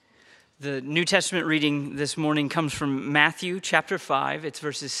The New Testament reading this morning comes from Matthew chapter 5. It's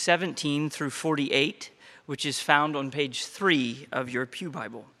verses 17 through 48, which is found on page 3 of your Pew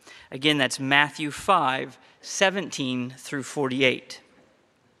Bible. Again, that's Matthew 5, 17 through 48.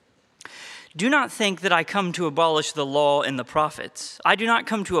 Do not think that I come to abolish the law and the prophets. I do not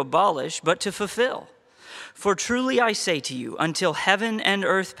come to abolish, but to fulfill. For truly I say to you, until heaven and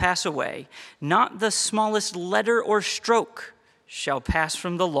earth pass away, not the smallest letter or stroke shall pass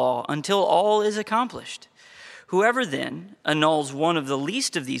from the law until all is accomplished. Whoever then annuls one of the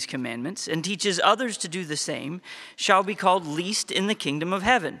least of these commandments and teaches others to do the same shall be called least in the kingdom of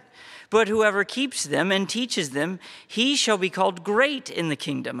heaven. But whoever keeps them and teaches them, he shall be called great in the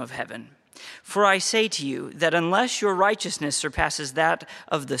kingdom of heaven. For I say to you that unless your righteousness surpasses that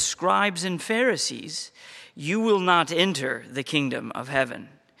of the scribes and Pharisees, you will not enter the kingdom of heaven.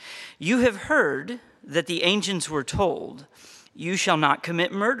 You have heard that the ancients were told, you shall not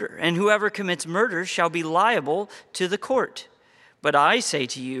commit murder, and whoever commits murder shall be liable to the court. But I say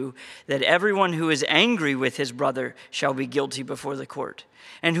to you that everyone who is angry with his brother shall be guilty before the court.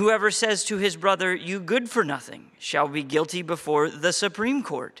 And whoever says to his brother, you good for nothing, shall be guilty before the Supreme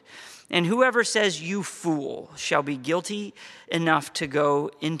Court. And whoever says, you fool, shall be guilty enough to go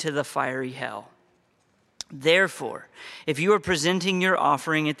into the fiery hell. Therefore, if you are presenting your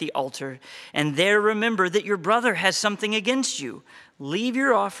offering at the altar, and there remember that your brother has something against you, leave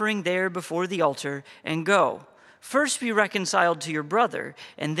your offering there before the altar and go. First be reconciled to your brother,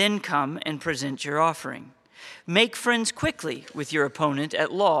 and then come and present your offering. Make friends quickly with your opponent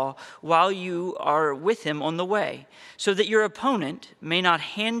at law while you are with him on the way, so that your opponent may not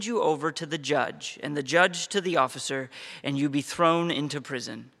hand you over to the judge, and the judge to the officer, and you be thrown into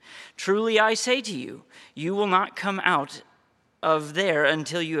prison. Truly I say to you, you will not come out of there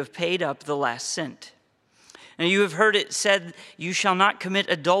until you have paid up the last cent. And you have heard it said, you shall not commit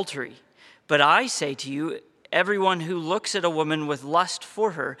adultery. But I say to you, everyone who looks at a woman with lust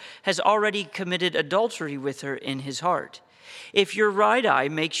for her has already committed adultery with her in his heart. If your right eye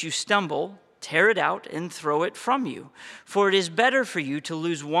makes you stumble, tear it out and throw it from you. For it is better for you to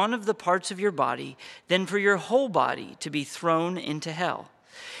lose one of the parts of your body than for your whole body to be thrown into hell.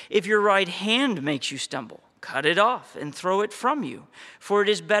 If your right hand makes you stumble, cut it off and throw it from you. For it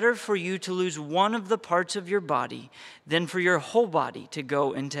is better for you to lose one of the parts of your body than for your whole body to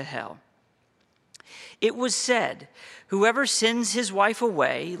go into hell. It was said, whoever sends his wife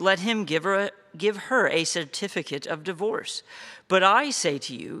away, let him give her a certificate of divorce. But I say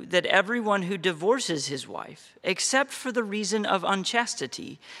to you that everyone who divorces his wife, except for the reason of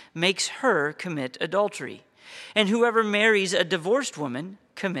unchastity, makes her commit adultery. And whoever marries a divorced woman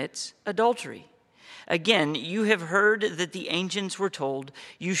commits adultery. Again, you have heard that the ancients were told,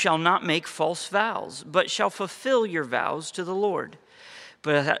 you shall not make false vows, but shall fulfill your vows to the Lord.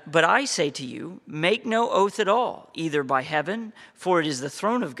 But I say to you, make no oath at all, either by heaven, for it is the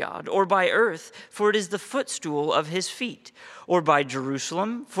throne of God, or by earth, for it is the footstool of his feet, or by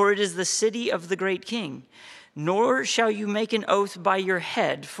Jerusalem, for it is the city of the great king. Nor shall you make an oath by your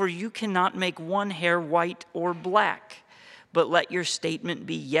head, for you cannot make one hair white or black. But let your statement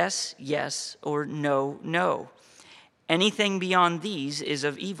be yes, yes, or no, no. Anything beyond these is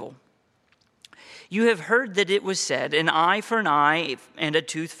of evil. You have heard that it was said, an eye for an eye and a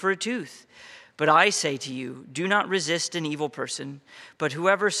tooth for a tooth. But I say to you, do not resist an evil person, but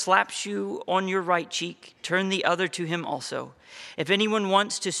whoever slaps you on your right cheek, turn the other to him also. If anyone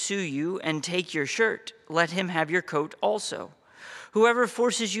wants to sue you and take your shirt, let him have your coat also. Whoever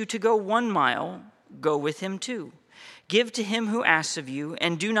forces you to go 1 mile, go with him 2. Give to him who asks of you,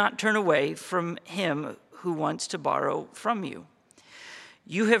 and do not turn away from him who wants to borrow from you.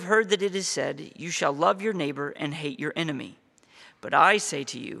 You have heard that it is said, you shall love your neighbor and hate your enemy. But I say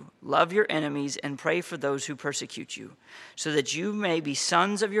to you, love your enemies and pray for those who persecute you, so that you may be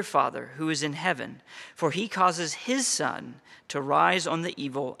sons of your Father who is in heaven. For he causes his sun to rise on the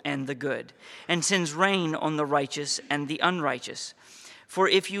evil and the good, and sends rain on the righteous and the unrighteous. For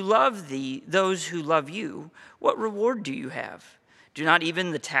if you love those who love you, what reward do you have? Do not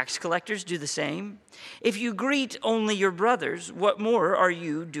even the tax collectors do the same? If you greet only your brothers, what more are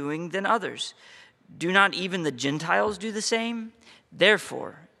you doing than others? Do not even the Gentiles do the same?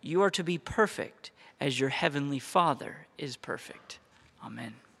 Therefore, you are to be perfect as your heavenly Father is perfect.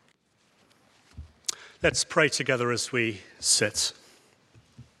 Amen. Let's pray together as we sit.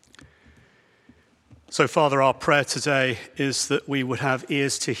 So, Father, our prayer today is that we would have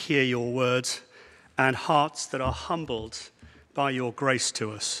ears to hear your word and hearts that are humbled by your grace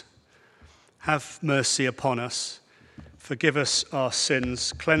to us. Have mercy upon us. Forgive us our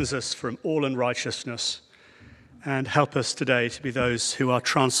sins. Cleanse us from all unrighteousness. and help us today to be those who are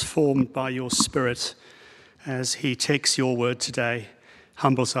transformed by your Spirit as he takes your word today,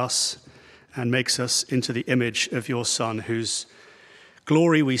 humbles us, and makes us into the image of your Son, whose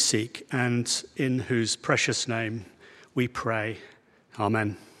glory we seek and in whose precious name we pray.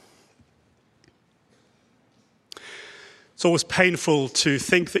 Amen. It's always painful to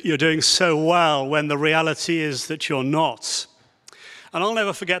think that you're doing so well when the reality is that you're not. And I'll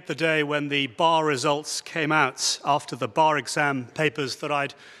never forget the day when the bar results came out after the bar exam papers that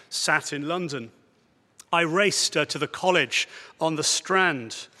I'd sat in London. I raced to the college on the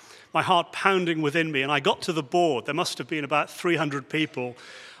Strand, my heart pounding within me, and I got to the board. There must have been about 300 people.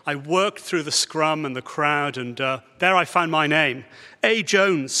 I worked through the scrum and the crowd, and there I found my name, A.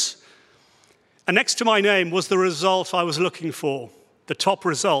 Jones. And next to my name was the result I was looking for, the top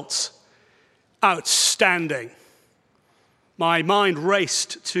results. Outstanding. My mind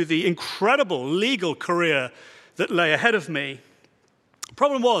raced to the incredible legal career that lay ahead of me. The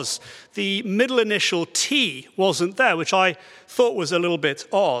problem was the middle initial T wasn't there, which I thought was a little bit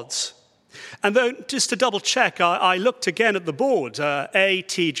odd. And then just to double check, I looked again at the board.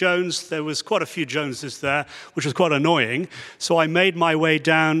 A.T. Jones, there was quite a few Joneses there, which was quite annoying. So I made my way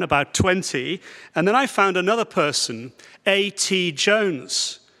down about 20, and then I found another person, A.T.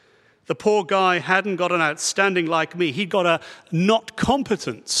 Jones. The poor guy hadn't got an outstanding like me. He'd got a not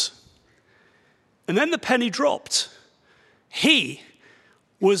competent. And then the penny dropped. He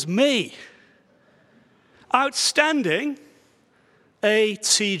was me. Outstanding.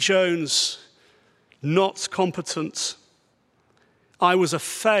 A.T. Jones, not competent. I was a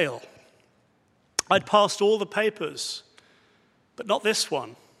fail. I'd passed all the papers, but not this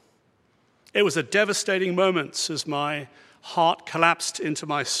one. It was a devastating moment as my heart collapsed into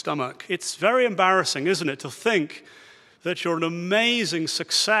my stomach. It's very embarrassing, isn't it, to think that you're an amazing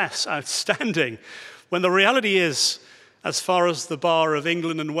success, outstanding, when the reality is, as far as the bar of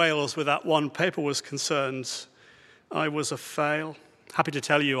England and Wales with that one paper was concerned, I was a fail. Happy to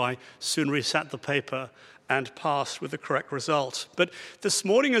tell you I soon resat the paper and passed with the correct result. But this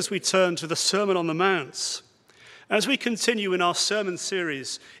morning, as we turn to the Sermon on the Mount, as we continue in our sermon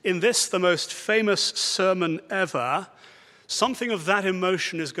series, in this, the most famous sermon ever, something of that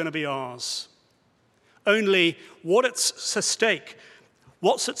emotion is going to be ours. Only what's at stake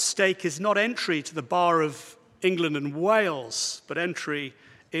is not entry to the bar of England and Wales, but entry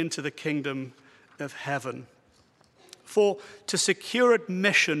into the kingdom of heaven. For to secure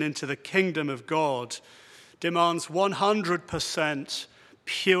admission into the kingdom of God demands 100%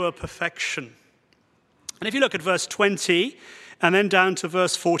 pure perfection. And if you look at verse 20 and then down to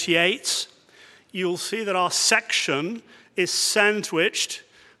verse 48, you'll see that our section is sandwiched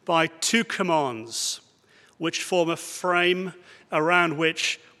by two commands, which form a frame around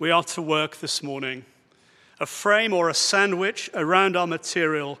which we are to work this morning. A frame or a sandwich around our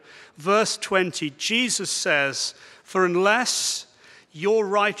material. Verse 20, Jesus says, "For unless your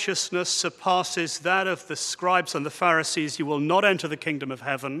righteousness surpasses that of the scribes and the Pharisees, you will not enter the kingdom of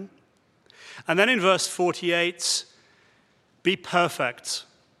heaven." And then in verse 48, "Be perfect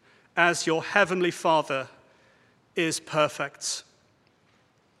as your heavenly Father is perfect."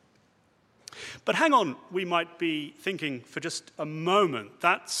 But hang on, we might be thinking for just a moment,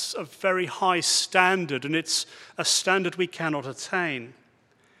 that's a very high standard, and it's a standard we cannot attain.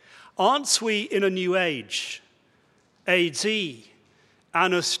 Aren't we in a new age? AD,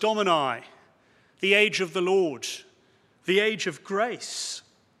 Annus Domini, the age of the Lord, the age of grace.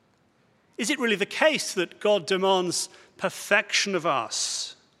 Is it really the case that God demands perfection of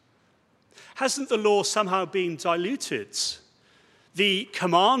us? Hasn't the law somehow been diluted? The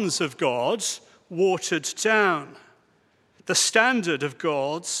commands of God watered down, the standard of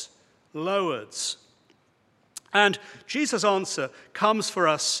God lowered. And Jesus' answer comes for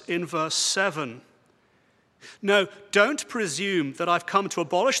us in verse 7. "No, don't presume that I've come to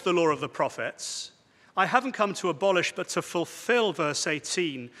abolish the law of the prophets. I haven't come to abolish, but to fulfill," verse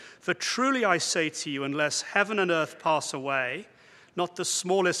 18. "For truly I say to you, unless heaven and earth pass away, not the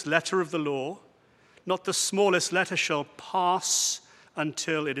smallest letter of the law, not the smallest letter shall pass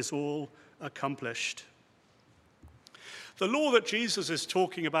until it is all accomplished." The law that Jesus is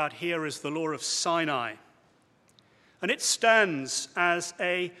talking about here is the law of Sinai. And it stands as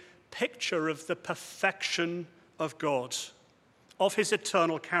a picture of the perfection of God, of his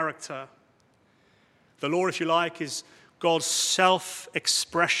eternal character. The law, if you like, is God's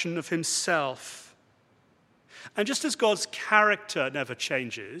self-expression of himself. And just as God's character never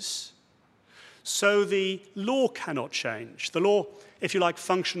changes, so the law cannot change. The law, if you like,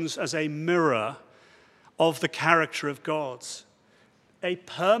 functions as a mirror of the character of God. a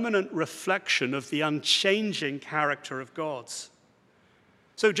permanent reflection of the unchanging character of God.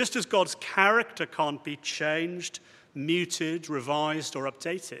 So just as God's character can't be changed, muted, revised, or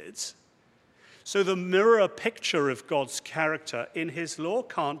updated, so the mirror picture of God's character in his law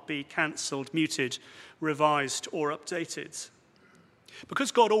can't be cancelled, muted, revised, or updated.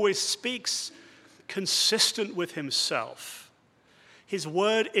 Because God always speaks consistent with himself, his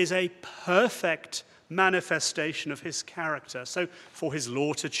word is a perfect manifestation of his character. So for his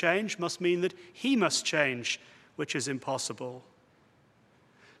law to change must mean that he must change, which is impossible.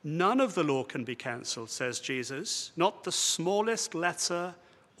 None of the law can be cancelled, says Jesus, not the smallest letter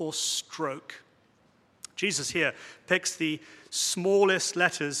or stroke. Jesus here picks the smallest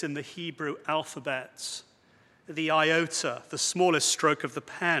letters in the Hebrew alphabet, the iota, the smallest stroke of the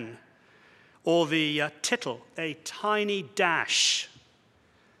pen, or the tittle, a tiny dash.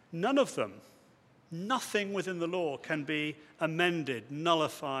 None of them, nothing within the law can be amended,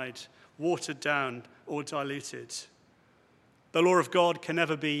 nullified, watered down, or diluted. The law of God can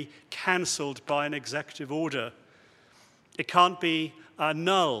never be cancelled by an executive order. It can't be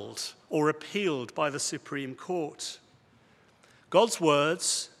annulled or repealed by the Supreme Court. God's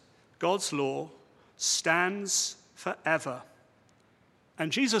words, God's law, stands forever.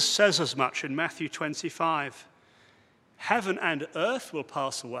 And Jesus says as much in Matthew 25. Heaven and earth will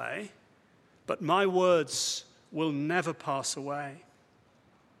pass away, but my words will never pass away.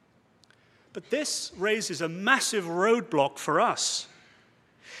 But this raises a massive roadblock for us.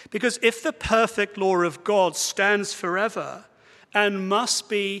 Because if the perfect law of God stands forever and must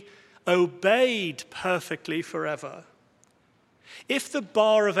be obeyed perfectly forever, if the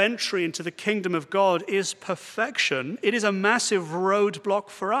bar of entry into the kingdom of God is perfection, it is a massive roadblock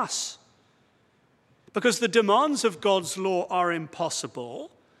for us. Because the demands of God's law are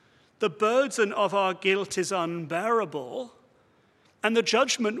impossible, the burden of our guilt is unbearable, and the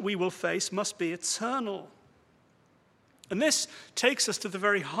judgment we will face must be eternal. And this takes us to the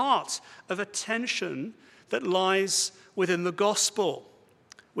very heart of a tension that lies within the gospel,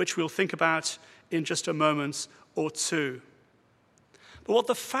 which we'll think about in just a moment or two. But what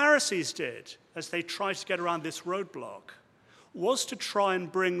the Pharisees did as they tried to get around this roadblock was to try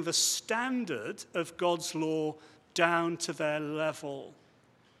and bring the standard of God's law down to their level.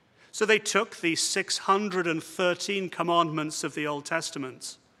 So they took the 613 commandments of the Old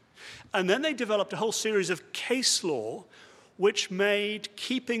Testament, and then they developed a whole series of case law which made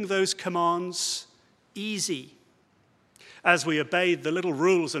keeping those commands easy. As we obeyed the little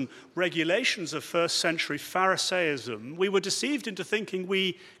rules and regulations of first century Pharisaism, we were deceived into thinking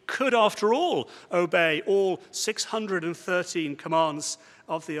we could, after all, obey all 613 commands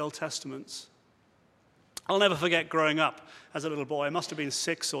of the Old Testament. I'll never forget growing up as a little boy. I must have been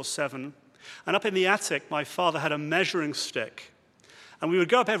 6 or 7. And up in the attic, my father had a measuring stick. And we would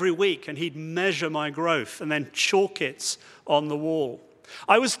go up every week and he'd measure my growth and then chalk it on the wall.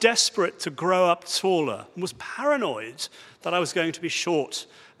 I was desperate to grow up taller and was paranoid that I was going to be short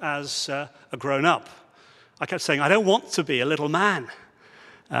as a grown-up. I kept saying, I don't want to be a little man.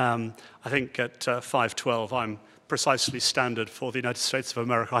 I think at 5'12", I'm precisely standard for the United States of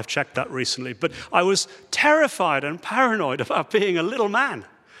America. I've checked that recently. But I was terrified and paranoid about being a little man.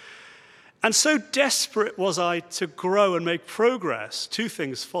 And so desperate was I to grow and make progress. Two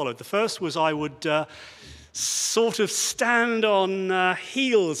things followed. The first was I would sort of stand on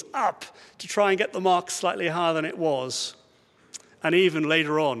heels up to try and get the mark slightly higher than it was. And even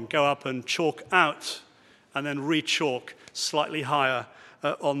later on, go up and chalk out and then re-chalk slightly higher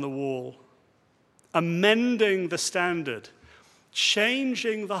on the wall. Amending the standard,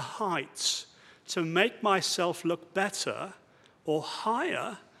 changing the height to make myself look better or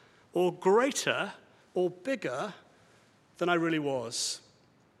higher or greater or bigger than I really was.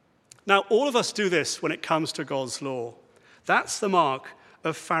 Now, all of us do this when it comes to God's law. That's the mark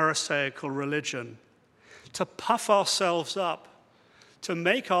of Pharisaical religion. To puff ourselves up, to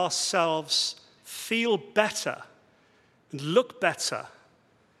make ourselves feel better and look better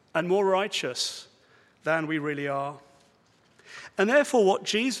and more righteous than we really are. And therefore, what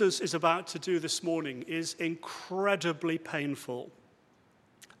Jesus is about to do this morning is incredibly painful.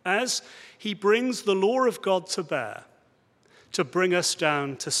 As he brings the law of God to bear, to bring us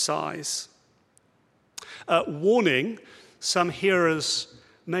down to size. Warning, some hearers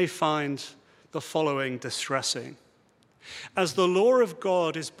may find the following distressing. As the law of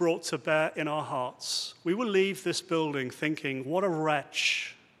God is brought to bear in our hearts, we will leave this building thinking, what a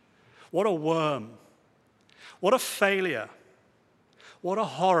wretch, what a worm, what a failure, what a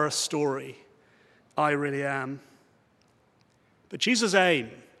horror story I really am. But Jesus' aim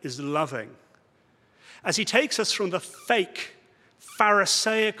is loving. As he takes us from the fake,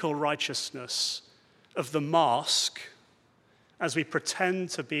 Pharisaical righteousness of the mask as we pretend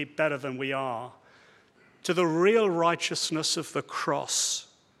to be better than we are, to the real righteousness of the cross.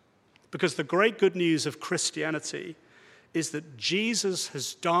 Because the great good news of Christianity is that Jesus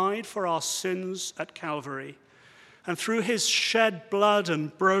has died for our sins at Calvary, and through his shed blood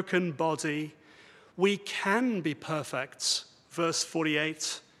and broken body, we can be perfect, verse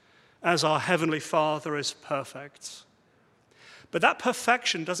 48, as our Heavenly Father is perfect. But that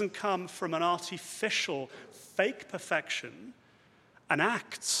perfection doesn't come from an artificial, fake perfection, an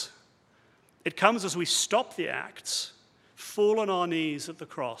act. It comes as we stop the acts, fall on our knees at the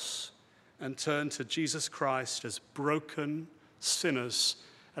cross, and turn to Jesus Christ as broken sinners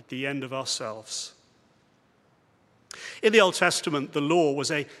at the end of ourselves. In the Old Testament, the law was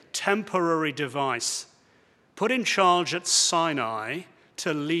a temporary device put in charge at Sinai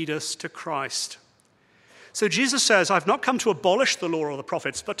to lead us to Christ. So Jesus says, I've not come to abolish the law or the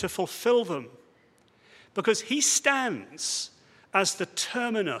prophets, but to fulfill them, because he stands as the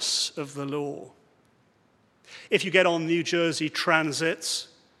terminus of the law. If you get on New Jersey Transit,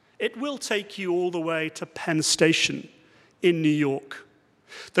 it will take you all the way to Penn Station in New York.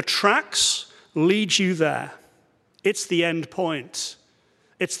 The tracks lead you there. It's the end point.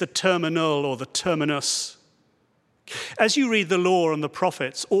 It's the terminal or the terminus. As you read the law and the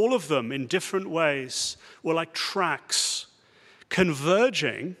prophets, all of them in different ways were like tracks,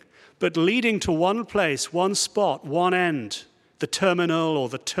 converging, but leading to one place, one spot, one end, the terminal or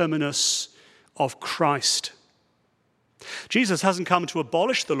the terminus of Christ. Jesus hasn't come to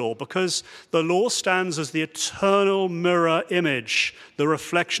abolish the law because the law stands as the eternal mirror image, the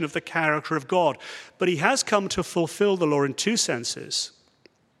reflection of the character of God. But he has come to fulfill the law in two senses.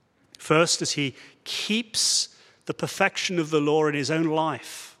 First, as he keeps the perfection of the law in his own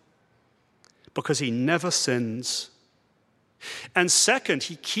life, because he never sins. And second,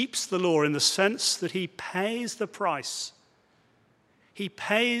 he keeps the law in the sense that he pays the price. He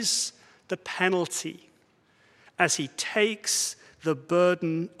pays the penalty as he takes the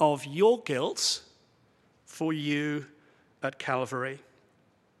burden of your guilt for you at Calvary.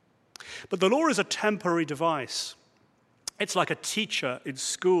 But the law is a temporary device. It's like a teacher in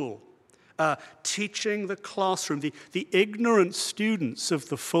school, teaching the classroom, the ignorant students of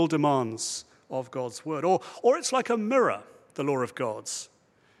the full demands of God's word. Or it's like a mirror, the law of God's.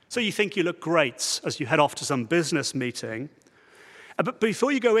 So you think you look great as you head off to some business meeting, but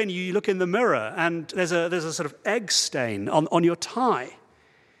before you go in, you look in the mirror and there's a sort of egg stain on your tie.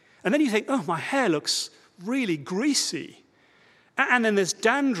 And then you think, oh, my hair looks really greasy. And then there's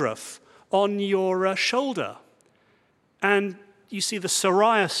dandruff on your shoulder. And you see the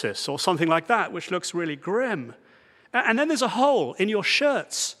psoriasis or something like that, which looks really grim. And then there's a hole in your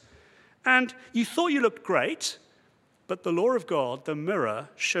shirts. And you thought you looked great, but the law of God, the mirror,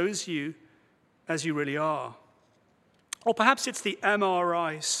 shows you as you really are. Or perhaps it's the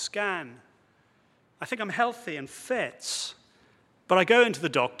MRI scan. I think I'm healthy and fit, but I go into the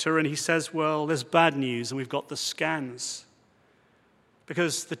doctor and he says, well, there's bad news and we've got the scans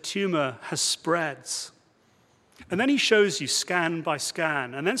because the tumor has spread. And then he shows you scan by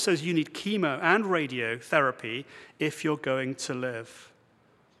scan and then says you need chemo and radiotherapy if you're going to live.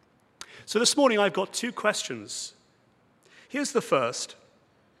 So this morning I've got two questions. Here's the first.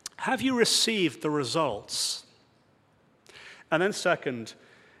 Have you received the results? And then second,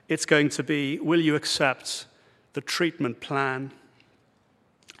 it's going to be, will you accept the treatment plan?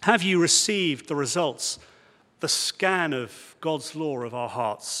 Have you received the results, the scan of God's law of our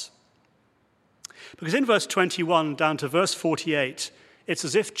hearts? Because in verse 21 down to verse 48, it's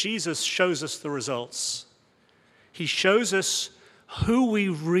as if Jesus shows us the results. He shows us who we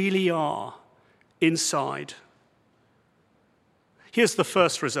really are inside. Here's the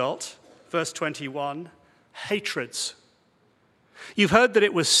first result, verse 21, hatreds. You've heard that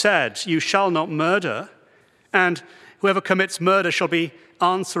it was said, you shall not murder, and whoever commits murder shall be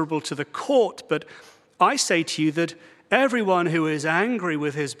answerable to the court. But I say to you that everyone who is angry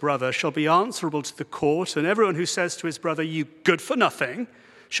with his brother shall be answerable to the court, and everyone who says to his brother, you good for nothing,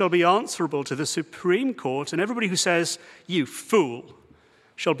 shall be answerable to the Supreme Court, and everybody who says, you fool,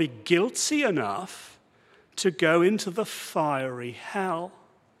 shall be guilty enough to go into the fiery hell.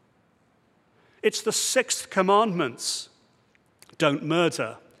 It's the sixth commandment. Don't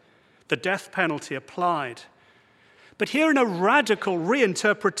murder. The death penalty applied. But here in a radical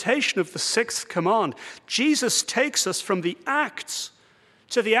reinterpretation of the sixth command, Jesus takes us from the acts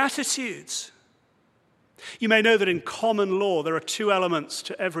to the attitudes. You may know that in common law there are two elements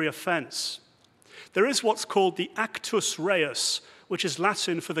to every offense. There is what's called the actus reus, which is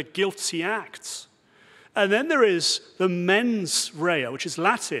Latin for the guilty acts. And then there is the mens rea, which is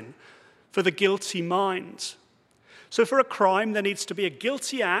Latin for the guilty mind. So for a crime, there needs to be a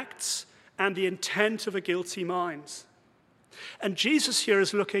guilty act and the intent of a guilty mind. And Jesus here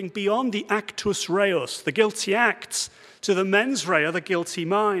is looking beyond the actus reus, the guilty acts, to the mens rea, the guilty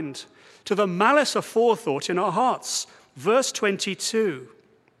mind, to the malice aforethought in our hearts. Verse 22.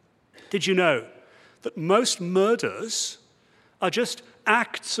 Did you know that most murders are just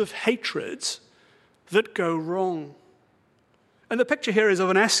acts of hatred that go wrong? And the picture here is of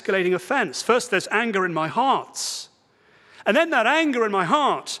an escalating offense. First, there's anger in my heart. And then that anger in my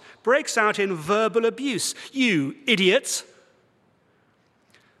heart breaks out in verbal abuse. You idiot.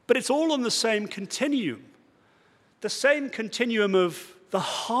 But it's all on the same continuum. The same continuum of the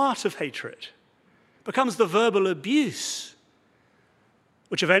heart of hatred becomes the verbal abuse,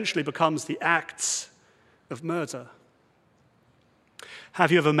 which eventually becomes the acts of murder.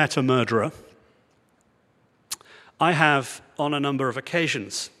 Have you ever met a murderer? I have on a number of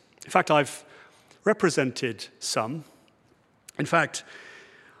occasions. In fact, I've represented some. In fact,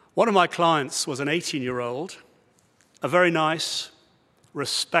 one of my clients was an 18-year-old, a very nice,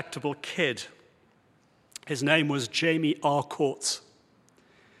 respectable kid. His name was Jamie Arcourt.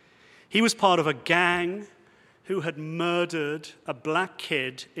 He was part of a gang who had murdered a black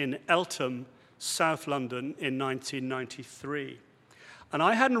kid in Eltham, South London, in 1993. And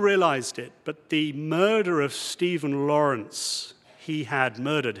I hadn't realized it, but the murder of Stephen Lawrence, he had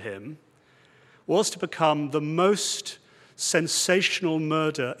murdered him, was to become the most sensational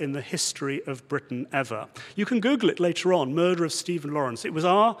murder in the history of Britain ever. You can Google it later on, murder of Stephen Lawrence. It was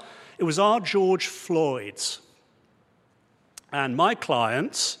our George Floyd's. And my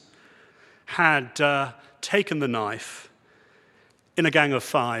client had taken the knife in a gang of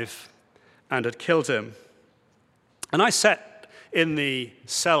 5 and had killed him. And I sat in the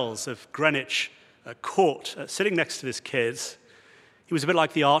cells of Greenwich Court, sitting next to this kid. He was a bit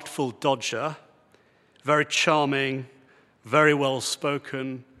like the Artful Dodger, very charming, very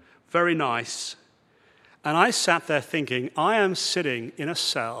well-spoken, very nice. And I sat there thinking, I am sitting in a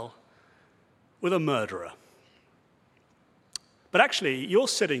cell with a murderer. But actually, you're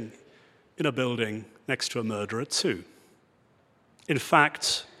sitting in a building next to a murderer too. In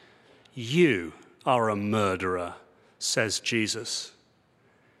fact, you are a murderer, says Jesus.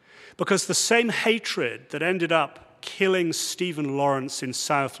 Because the same hatred that ended up killing Stephen Lawrence in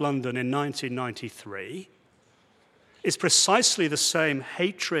South London in 1993 is precisely the same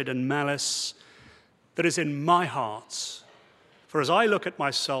hatred and malice that is in my heart. For as I look at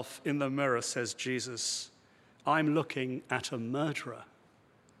myself in the mirror, says Jesus, I'm looking at a murderer.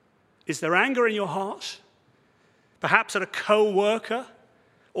 Is there anger in your heart? Perhaps at a co-worker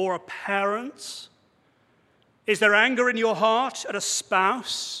or a parent? Is there anger in your heart at a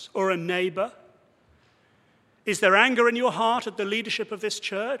spouse or a neighbor? Is there anger in your heart at the leadership of this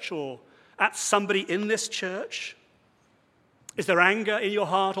church or at somebody in this church? Is there anger in your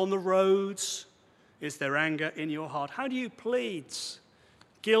heart on the roads? Is there anger in your heart? How do you plead?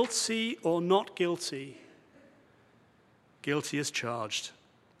 Guilty or not guilty? Guilty as charged.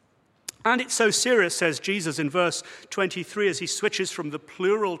 And it's so serious, says Jesus in verse 23, as he switches from the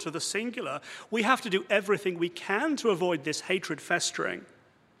plural to the singular, we have to do everything we can to avoid this hatred festering.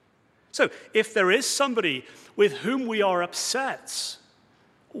 So if there is somebody with whom we are upset,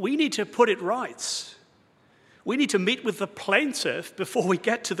 we need to put it right. We need to meet with the plaintiff before we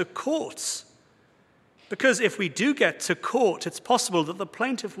get to the courts. Because if we do get to court, it's possible that the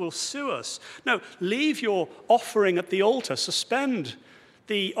plaintiff will sue us. No, leave your offering at the altar. Suspend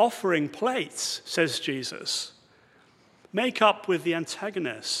the offering plates, says Jesus. Make up with the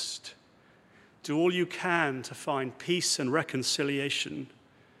antagonist. Do all you can to find peace and reconciliation.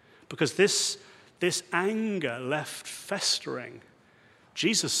 Because this anger left festering,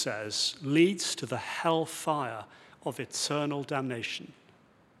 Jesus says, leads to the hellfire of eternal damnation.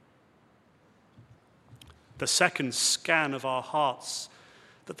 The second scan of our hearts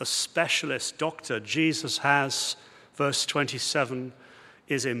that the specialist doctor Jesus has, verse 27,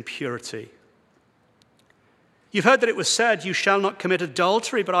 is impurity. You've heard that it was said, you shall not commit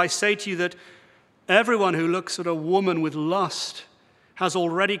adultery, but I say to you that everyone who looks at a woman with lust has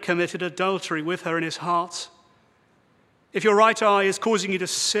already committed adultery with her in his heart. If your right eye is causing you to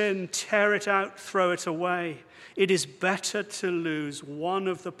sin, tear it out, throw it away. It is better to lose one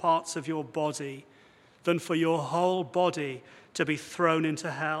of the parts of your body than for your whole body to be thrown into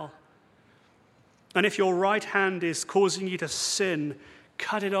hell. And if your right hand is causing you to sin,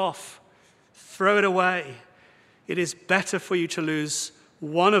 cut it off, throw it away. It is better for you to lose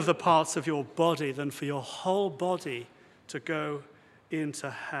one of the parts of your body than for your whole body to go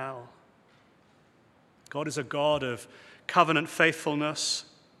into hell. God is a God of covenant faithfulness.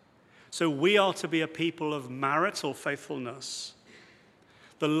 So we are to be a people of marital faithfulness.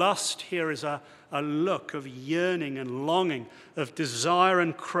 The lust here is a look of yearning and longing, of desire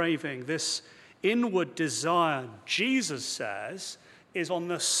and craving. This inward desire, Jesus says, is on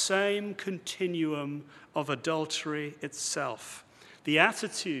the same continuum of adultery itself. The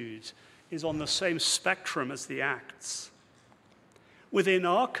attitude is on the same spectrum as the acts. Within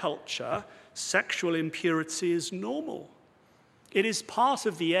our culture, sexual impurity is normal. It is part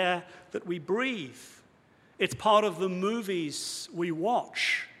of the air that we breathe. It's part of the movies we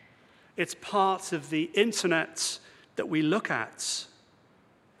watch. It's part of the internet that we look at.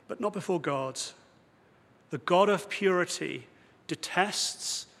 But not before God. The God of purity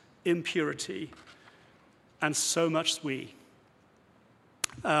detests impurity, and so much we.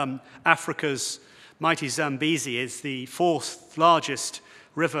 Africa's mighty Zambezi is the fourth largest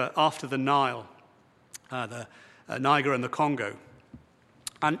river after the Nile, the Niger and the Congo.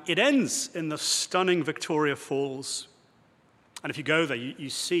 And it ends in the stunning Victoria Falls. And if you go there, you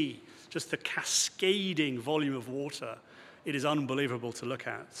see just the cascading volume of water. It is unbelievable to look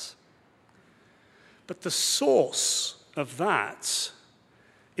at. But the source of that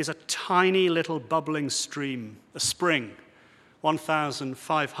is a tiny little bubbling stream, a spring,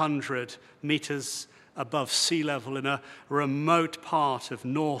 1,500 meters above sea level in a remote part of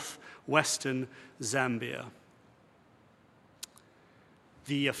northwestern Zambia.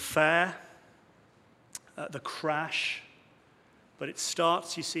 The affair, the crash, but it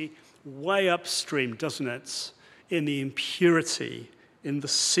starts, you see, way upstream, doesn't it, in the impurity, in the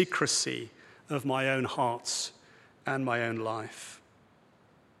secrecy of my own heart and my own life.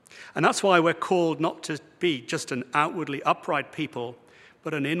 And that's why we're called not to be just an outwardly upright people,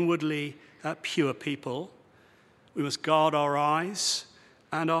 but an inwardly pure people. We must guard our eyes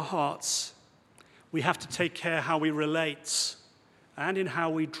and our hearts. We have to take care how we relate and in how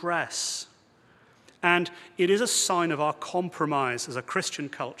we dress. And it is a sign of our compromise as a Christian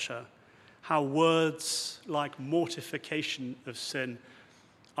culture, how words like mortification of sin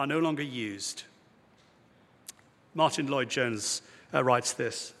are no longer used. Martin Lloyd-Jones writes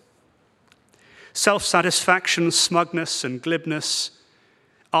this: self-satisfaction, smugness, and glibness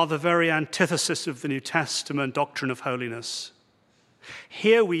are the very antithesis of the New Testament doctrine of holiness.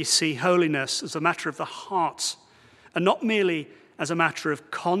 Here we see holiness as a matter of the heart, and not merely as a matter of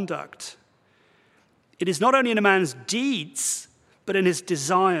conduct. It is not only in a man's deeds, but in his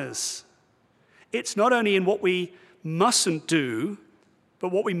desires. It's not only in what we mustn't do,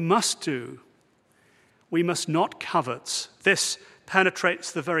 but what we must do. We must not covet. This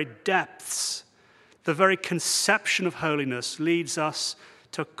penetrates the very depths. The very conception of holiness leads us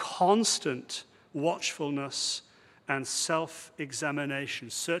to constant watchfulness and self-examination.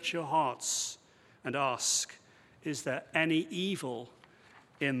 Search your hearts and ask, is there any evil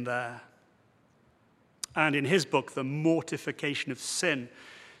in there? And in his book, The Mortification of Sin,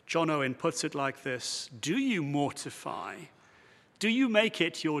 John Owen puts it like this: do you mortify? Do you make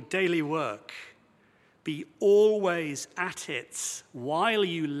it your daily work? Be always at it while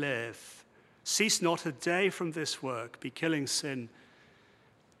you live. Cease not a day from this work. Be killing sin,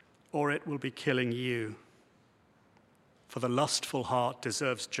 or it will be killing you. For the lustful heart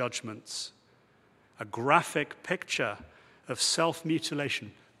deserves judgments. A graphic picture of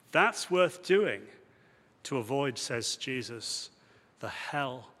self-mutilation. That's worth doing to avoid, says Jesus, the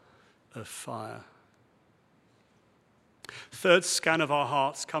hell of fire. Third scan of our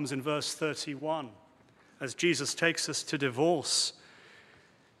hearts comes in verse 31, as Jesus takes us to divorce.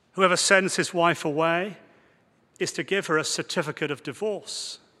 Whoever sends his wife away is to give her a certificate of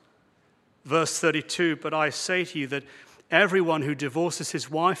divorce. Verse 32, but I say to you that everyone who divorces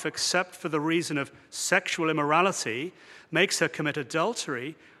his wife except for the reason of sexual immorality makes her commit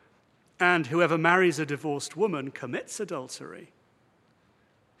adultery, and whoever marries a divorced woman commits adultery.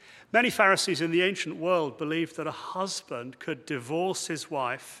 Many Pharisees in the ancient world believed that a husband could divorce his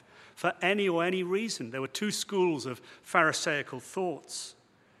wife for any reason. There were two schools of Pharisaical thoughts.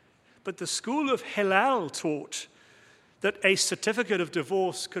 But the school of Hillel taught that a certificate of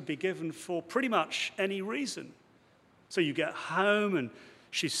divorce could be given for pretty much any reason. So you get home and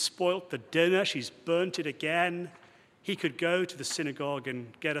she's spoilt the dinner, she's burnt it again. He could go to the synagogue and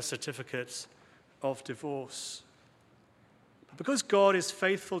get a certificate of divorce. But because God is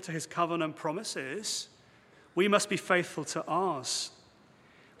faithful to his covenant promises, we must be faithful to ours.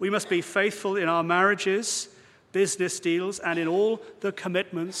 We must be faithful in our marriages, business deals, and in all the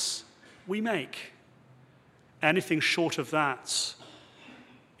commitments we make. Anything short of that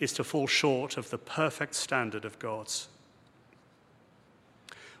is to fall short of the perfect standard of God's.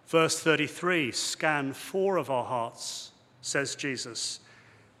 Verse 33, scan 4 of our hearts, says Jesus,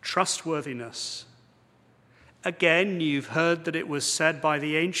 trustworthiness. Again, you've heard that it was said by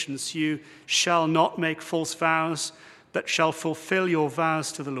the ancients, you shall not make false vows, but shall fulfill your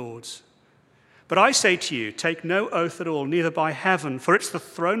vows to the Lord. But I say to you, take no oath at all, neither by heaven, for it's the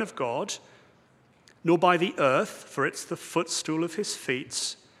throne of God, nor by the earth, for it's the footstool of his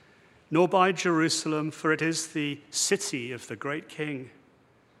feet, nor by Jerusalem, for it is the city of the great King.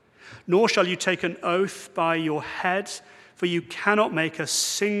 Nor shall you take an oath by your head, for you cannot make a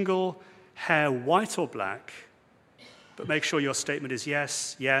single hair white or black. But make sure your statement is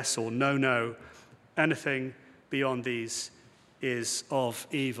yes, yes, or no, no. Anything beyond these is of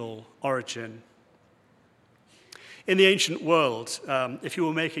evil origin. In the ancient world, if you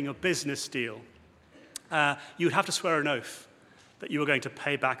were making a business deal, you would have to swear an oath that you were going to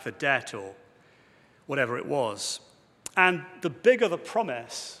pay back the debt or whatever it was. And the bigger the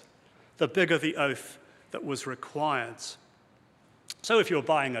promise, the bigger the oath that was required. So if you're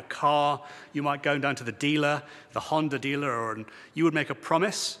buying a car, you might go down to the dealer, the Honda dealer, and you would make a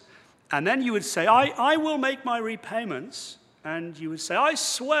promise, and then you would say, I will make my repayments, and you would say, I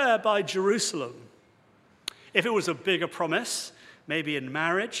swear by Jerusalem. If it was a bigger promise, maybe in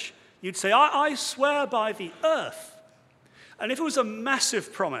marriage, you'd say, I swear by the earth. And if it was a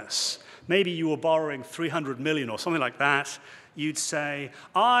massive promise, maybe you were borrowing 300 million or something like that, you'd say,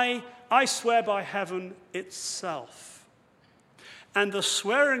 I swear by heaven itself. And the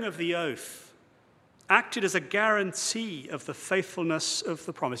swearing of the oath acted as a guarantee of the faithfulness of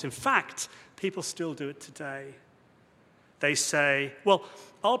the promise. In fact, people still do it today. They say, well,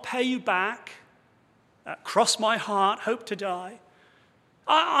 I'll pay you back, cross my heart, hope to die.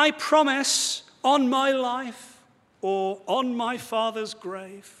 I promise on my life or on my father's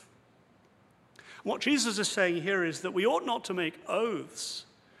grave. What Jesus is saying here is that we ought not to make oaths,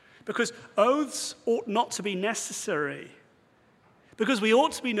 because oaths ought not to be necessary. Because we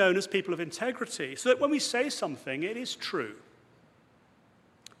ought to be known as people of integrity, so that when we say something, it is true.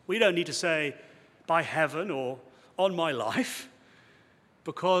 We don't need to say, by heaven or on my life,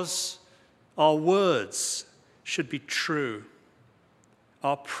 because our words should be true.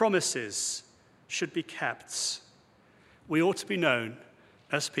 Our promises should be kept. We ought to be known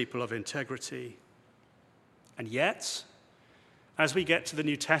as people of integrity. And yet, as we get to the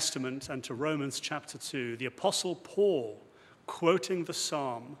New Testament and to Romans chapter 2, the Apostle Paul, quoting the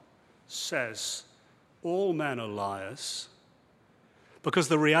psalm, says, all men are liars, because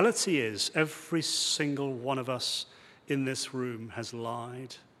the reality is every single one of us in this room has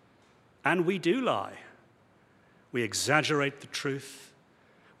lied. And we do lie. We exaggerate the truth.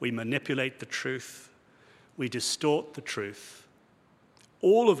 We manipulate the truth. We distort the truth.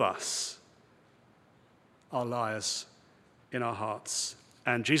 All of us are liars in our hearts.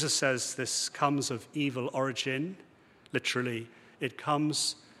 And Jesus says this comes of evil origin. Literally, it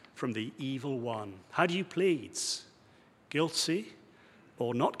comes from the evil one. How do you plead? Guilty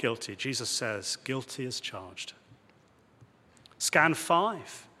or not guilty? Jesus says, guilty as charged. Scan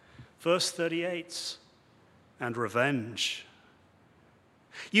 5, verse 38, and revenge.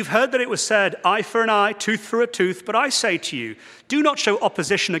 You've heard that it was said, eye for an eye, tooth for a tooth, but I say to you, do not show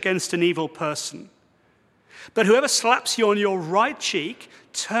opposition against an evil person. But whoever slaps you on your right cheek,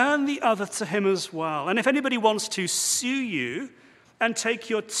 turn the other to him as well. And if anybody wants to sue you and take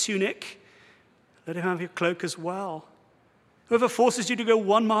your tunic, let him have your cloak as well. Whoever forces you to go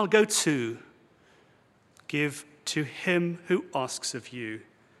 1 mile, go 2. Give to him who asks of you,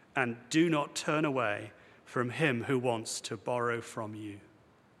 and do not turn away from him who wants to borrow from you.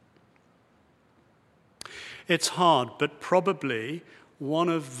 It's hard, but probably one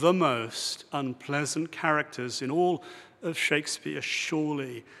of the most unpleasant characters in all of Shakespeare,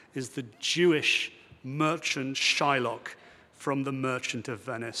 surely, is the Jewish merchant Shylock from The Merchant of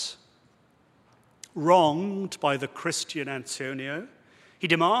Venice. Wronged by the Christian Antonio, he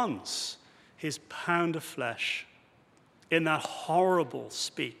demands his pound of flesh in that horrible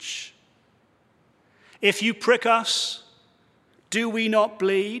speech. If you prick us, do we not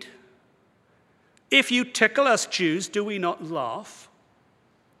bleed? If you tickle us Jews, do we not laugh?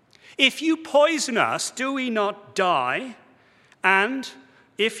 If you poison us, do we not die? And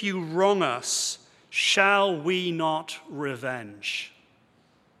if you wrong us, shall we not revenge?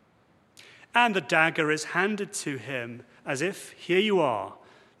 And the dagger is handed to him as if, here you are,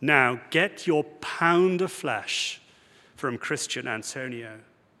 now get your pound of flesh from Christian Antonio.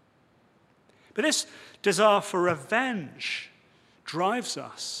 But this desire for revenge drives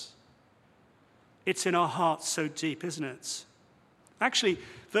us. It's in our hearts so deep, isn't it? Actually,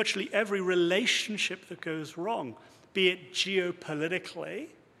 virtually every relationship that goes wrong, be it geopolitically,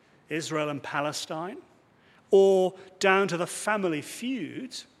 Israel and Palestine, or down to the family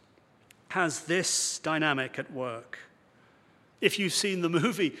feud, has this dynamic at work. If you've seen the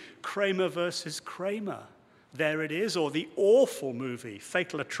movie Kramer versus Kramer, there it is, or the awful movie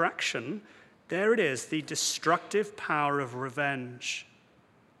Fatal Attraction, there it is, the destructive power of revenge.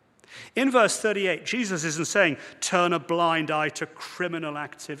 In verse 38, Jesus isn't saying, turn a blind eye to criminal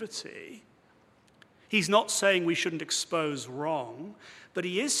activity. He's not saying we shouldn't expose wrong, but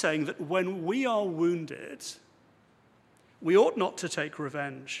he is saying that when we are wounded, we ought not to take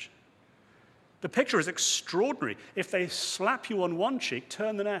revenge. The picture is extraordinary. If they slap you on one cheek,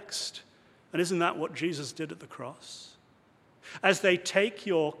 turn the next. And isn't that what Jesus did at the cross? As they take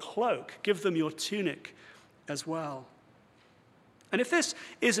your cloak, give them your tunic as well. And if this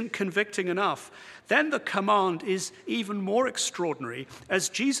isn't convicting enough, then the command is even more extraordinary as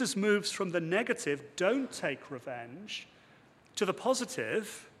Jesus moves from the negative, don't take revenge, to the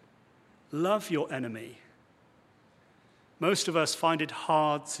positive, love your enemy. Most of us find it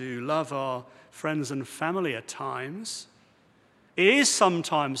hard to love our friends and family at times. It is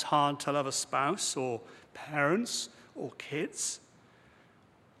sometimes hard to love a spouse or parents or kids.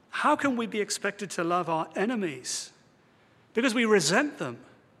 How can we be expected to love our enemies? Because we resent them.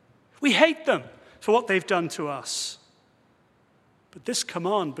 We hate them for what they've done to us. But this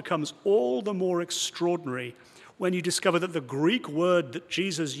command becomes all the more extraordinary when you discover that the Greek word that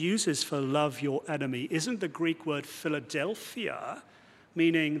Jesus uses for love your enemy isn't the Greek word Philadelphia,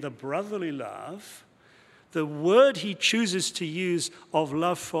 meaning the brotherly love. The word he chooses to use of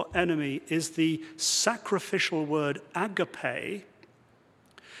love for enemy is the sacrificial word agape,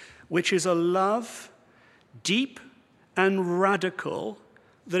 which is a love deep and radical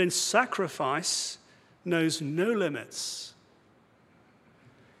that in sacrifice knows no limits.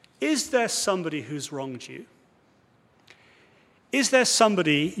 Is there somebody who's wronged you? Is there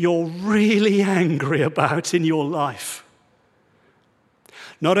somebody you're really angry about in your life?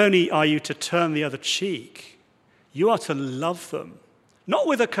 Not only are you to turn the other cheek, you are to love them. Not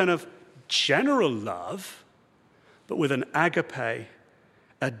with a kind of general love, but with an agape,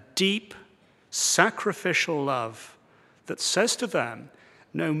 a deep, sacrificial love that says to them,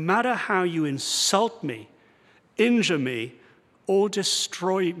 no matter how you insult me, injure me, or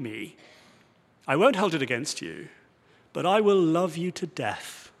destroy me, I won't hold it against you, but I will love you to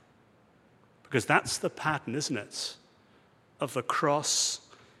death. Because that's the pattern, isn't it, of the cross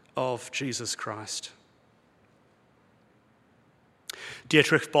of Jesus Christ.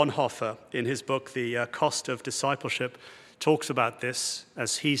 Dietrich Bonhoeffer, in his book, The Cost of Discipleship, talks about this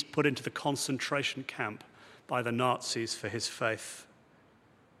as he's put into the concentration camp by the Nazis for his faith.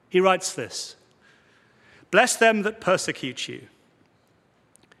 He writes this: bless them that persecute you.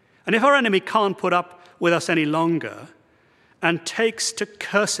 And if our enemy can't put up with us any longer and takes to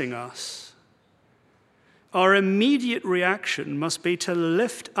cursing us, our immediate reaction must be to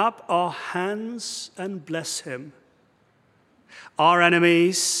lift up our hands and bless him. Our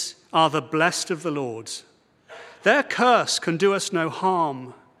enemies are the blessed of the Lord. Their curse can do us no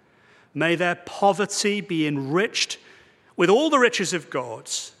harm. May their poverty be enriched with all the riches of God,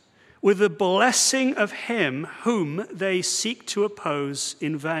 with the blessing of him whom they seek to oppose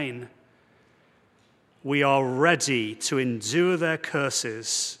in vain. We are ready to endure their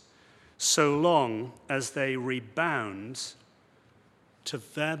curses so long as they rebound to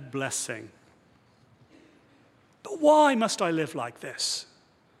their blessing. But why must I live like this?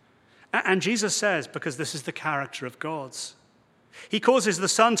 And Jesus says, because this is the character of God. He causes the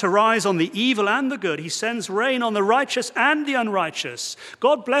sun to rise on the evil and the good. He sends rain on the righteous and the unrighteous.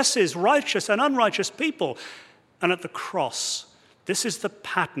 God blesses righteous and unrighteous people. And at the cross, this is the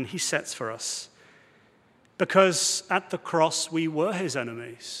pattern he sets for us. Because at the cross, we were his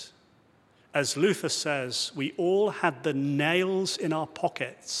enemies. As Luther says, we all had the nails in our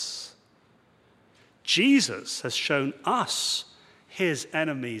pockets. Jesus has shown us his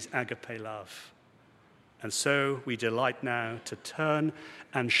enemies' agape love. And so we delight now to turn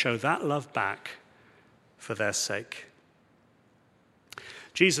and show that love back for their sake.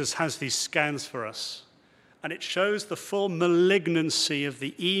 Jesus has these scans for us, and it shows the full malignancy of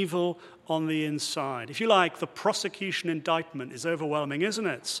the evil on the inside. If you like, the prosecution indictment is overwhelming, isn't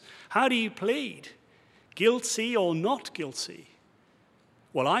it? How do you plead? Guilty or not guilty?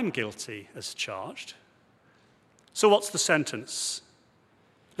 Well, I'm guilty as charged. So what's the sentence?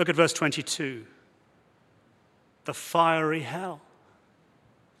 Look at verse 22. The fiery hell.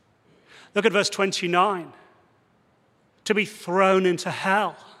 Look at verse 29. To be thrown into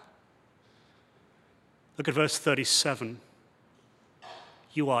hell. Look at verse 37.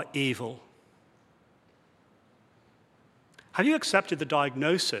 You are evil. Have you accepted the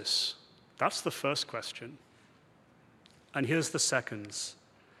diagnosis? That's the first question. And here's the second.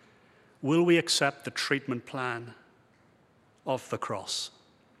 Will we accept the treatment plan of the cross?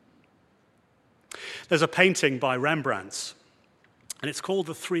 There's a painting by Rembrandt, and it's called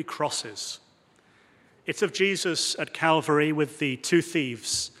The Three Crosses. It's of Jesus at Calvary with the two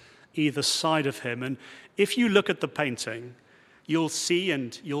thieves either side of him. And if you look at the painting, you'll see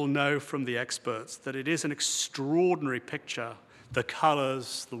and you'll know from the experts that it is an extraordinary picture. The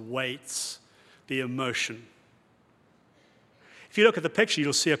colors, the weights, the emotion. If you look at the picture,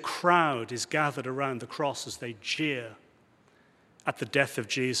 you'll see a crowd is gathered around the cross as they jeer at the death of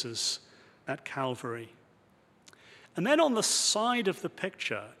Jesus at Calvary. And then on the side of the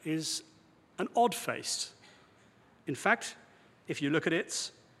picture is an odd face. In fact, if you look at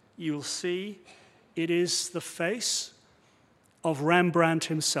it, you'll see it is the face of Rembrandt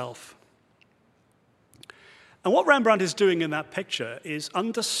himself. And what Rembrandt is doing in that picture is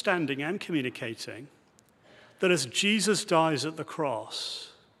understanding and communicating that as Jesus dies at the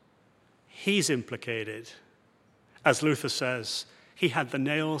cross, he's implicated. As Luther says, he had the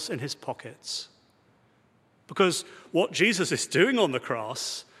nails in his pockets. Because what Jesus is doing on the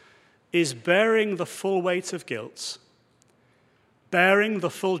cross is bearing the full weight of guilt, bearing the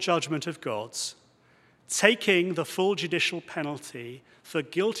full judgment of God, taking the full judicial penalty for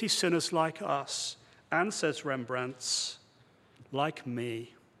guilty sinners like us, and, says Rembrandt, like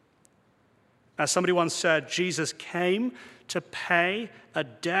me. As somebody once said, Jesus came to pay a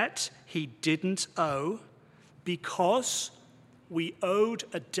debt he didn't owe because we owed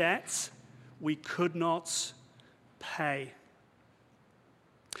a debt we could not pay.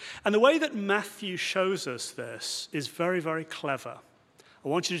 And the way that Matthew shows us this is very, very clever. I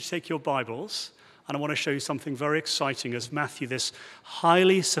want you to take your Bibles, and I want to show you something very exciting as Matthew, this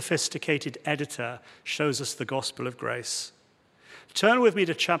highly sophisticated editor, shows us the gospel of grace. Turn with me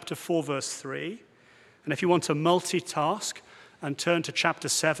to chapter 4, verse 3. And if you want to multitask and turn to chapter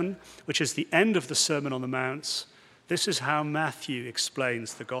 7, which is the end of the Sermon on the Mount, this is how Matthew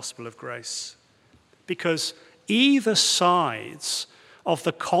explains the gospel of grace. Because either sides of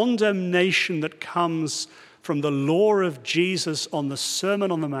the condemnation that comes from the law of Jesus on the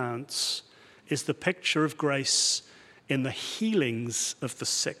Sermon on the Mount is the picture of grace in the healings of the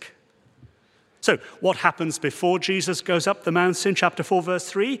sick. So what happens before Jesus goes up the mountain? Chapter 4, verse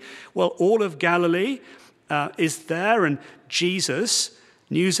 3. Well, all of Galilee is there, and Jesus,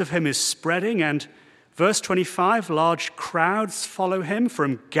 news of him is spreading, and verse 25, large crowds follow him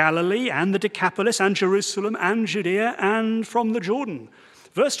from Galilee and the Decapolis and Jerusalem and Judea and from the Jordan.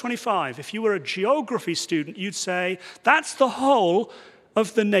 Verse 25, if you were a geography student, you'd say that's the whole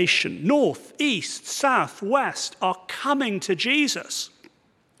of the nation. North, east, south, west are coming to Jesus.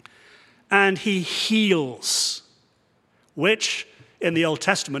 And he heals, which in the Old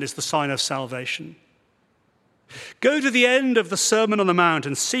Testament is the sign of salvation. Go to the end of the Sermon on the Mount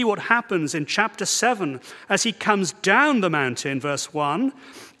and see what happens in chapter 7 as he comes down the mountain, verse 1.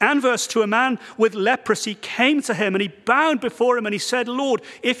 And verse 2, a man with leprosy came to him and he bowed before him and he said, Lord,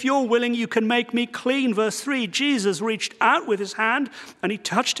 if you're willing, you can make me clean. Verse 3, Jesus reached out with his hand and he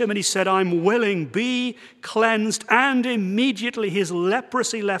touched him and he said, I'm willing, be cleansed. And immediately his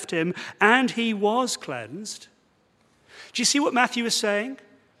leprosy left him and he was cleansed. Do you see what Matthew is saying?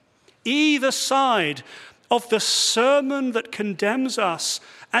 Either side of the sermon that condemns us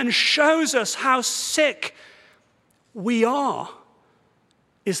and shows us how sick we are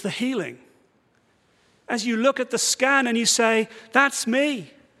is the healing. As you look at the scan and you say, that's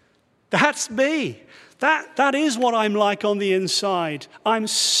me. That's me. That is what I'm like on the inside. I'm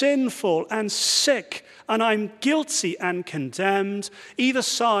sinful and sick and I'm guilty and condemned. Either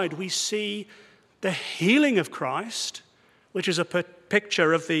side we see the healing of Christ, which is a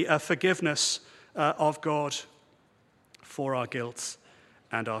picture of the forgiveness of God for our guilt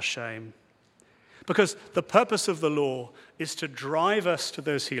and our shame. Because the purpose of the law is to drive us to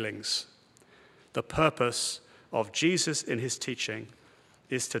those healings. The purpose of Jesus in his teaching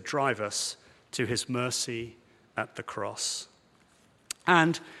is to drive us to his mercy at the cross.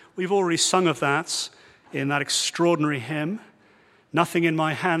 And we've already sung of that in that extraordinary hymn, Nothing in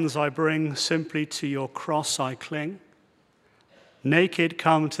my hands I bring, simply to your cross I cling. Naked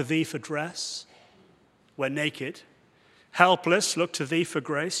come to thee for dress. We're naked. Helpless, look to thee for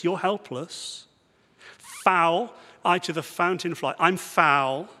grace. You're helpless. Foul, I to the fountain fly. I'm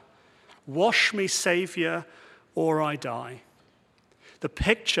foul. Wash me, Savior, or I die. The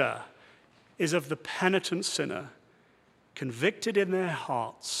picture is of the penitent sinner convicted in their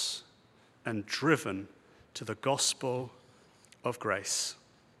hearts and driven to the gospel of grace.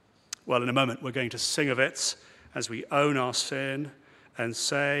 Well, in a moment we're going to sing of it as we own our sin and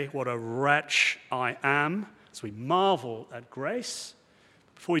say, what a wretch I am, as we marvel at grace.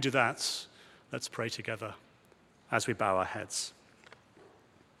 Before we do that, let's pray together as we bow our heads.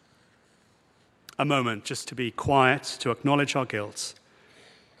 A moment just to be quiet, to acknowledge our guilt,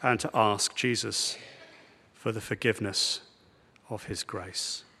 and to ask Jesus for the forgiveness of his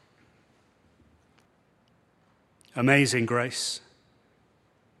grace. Amazing grace.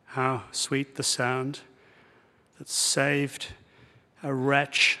 How sweet the sound that saved a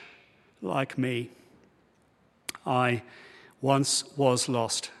wretch like me. I once was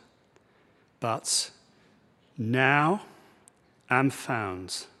lost, but now am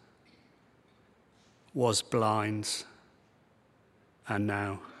found, was blind, and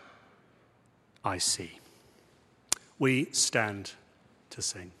now I see. We stand to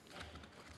sing.